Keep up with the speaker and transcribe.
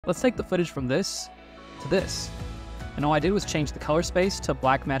Let's take the footage from this to this. And all I did was change the color space to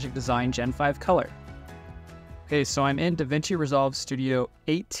Blackmagic Design Gen 5 color. Okay, so I'm in DaVinci Resolve Studio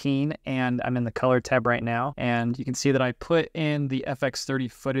 18 and I'm in the color tab right now. And you can see that I put in the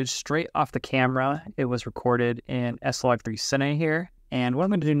FX30 footage straight off the camera. It was recorded in SLog3 Cine here. And what I'm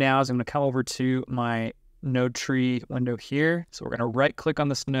going to do now is I'm going to come over to my node tree window here. So we're going to right click on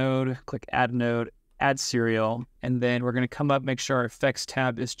this node, click add node, add serial, and then we're going to come up, make sure our effects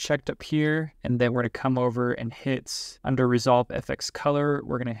tab is checked up here, and then we're going to come over and hit under Resolve FX Color.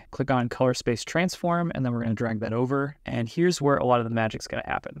 We're going to click on Color Space Transform, and then we're going to drag that over, and here's where a lot of the magic's going to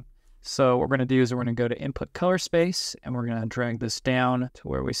happen. So what we're going to do is we're going to go to Input Color Space, and we're going to drag this down to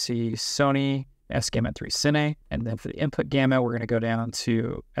where we see Sony S-Log3 Cine, and then for the input gamma, we're going to go down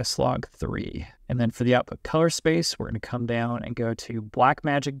to SLog3. And then for the output color space, we're going to come down and go to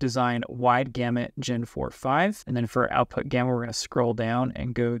Blackmagic Design Wide Gamut Gen 4.5. And then for output gamma, we're going to scroll down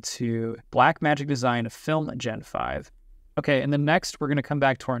and go to Blackmagic Design Film Gen 5. Okay, and then next, we're going to come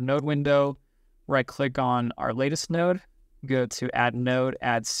back to our node window, right-click on our latest node, go to add node,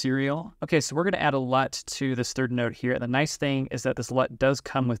 add serial. Okay, so we're going to add a LUT to this third node here. And the nice thing is that this LUT does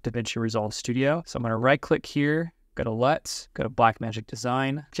come with DaVinci Resolve Studio. So I'm going to right click here, go to LUT, go to Blackmagic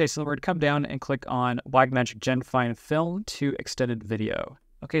Design. Okay, so we're going to come down and click on Blackmagic Gen 5 Film to Extended Video.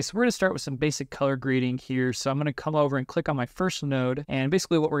 Okay, so we're going to start with some basic color grading here. So I'm going to come over and click on my first node. And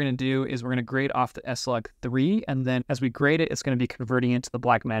basically what we're going to do is we're going to grade off the SLog3. And then as we grade it, it's going to be converting into the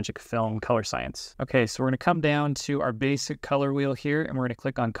Blackmagic Film color science. Okay, so we're going to come down to our basic color wheel here. And we're going to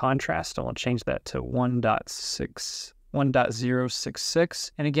click on contrast. And we'll change that to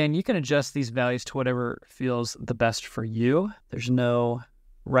 1.066. And again, you can adjust these values to whatever feels the best for you. There's no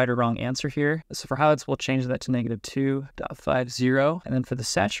right or wrong answer here. So for highlights, we'll change that to -2.50. And then for the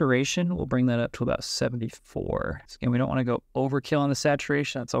saturation, we'll bring that up to about 74. So again, we don't want to go overkill on the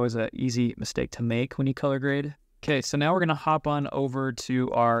saturation. That's always an easy mistake to make when you color grade. Okay, so now we're going to hop on over to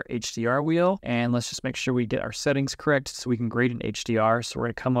our HDR wheel, and let's just make sure we get our settings correct so we can grade in HDR. So we're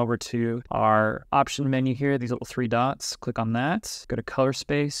going to come over to our option menu here, these little three dots, click on that, go to color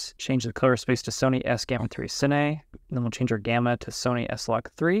space, change the color space to Sony S-Log3 Cine, and then we'll change our gamma to Sony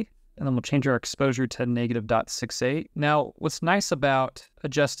S-Log3. And then we'll change our exposure to -0.68. Now, what's nice about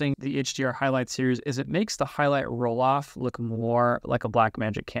adjusting the HDR highlights here is it makes the highlight roll-off look more like a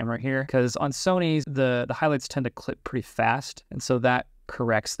Blackmagic camera here. Because on Sony's, the highlights tend to clip pretty fast. And so that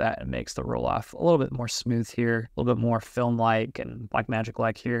corrects that and makes the roll-off a little bit more smooth here, a little bit more film-like and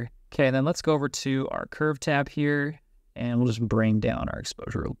Blackmagic-like here. Okay, and then let's go over to our curve tab here. And we'll just bring down our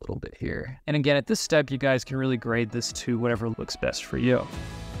exposure a little bit here. And again, at this step, you guys can really grade this to whatever looks best for you.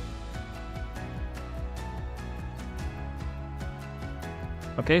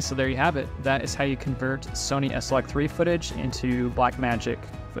 Okay, so there you have it. That is how you convert Sony S-Log3 footage into Blackmagic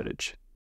footage.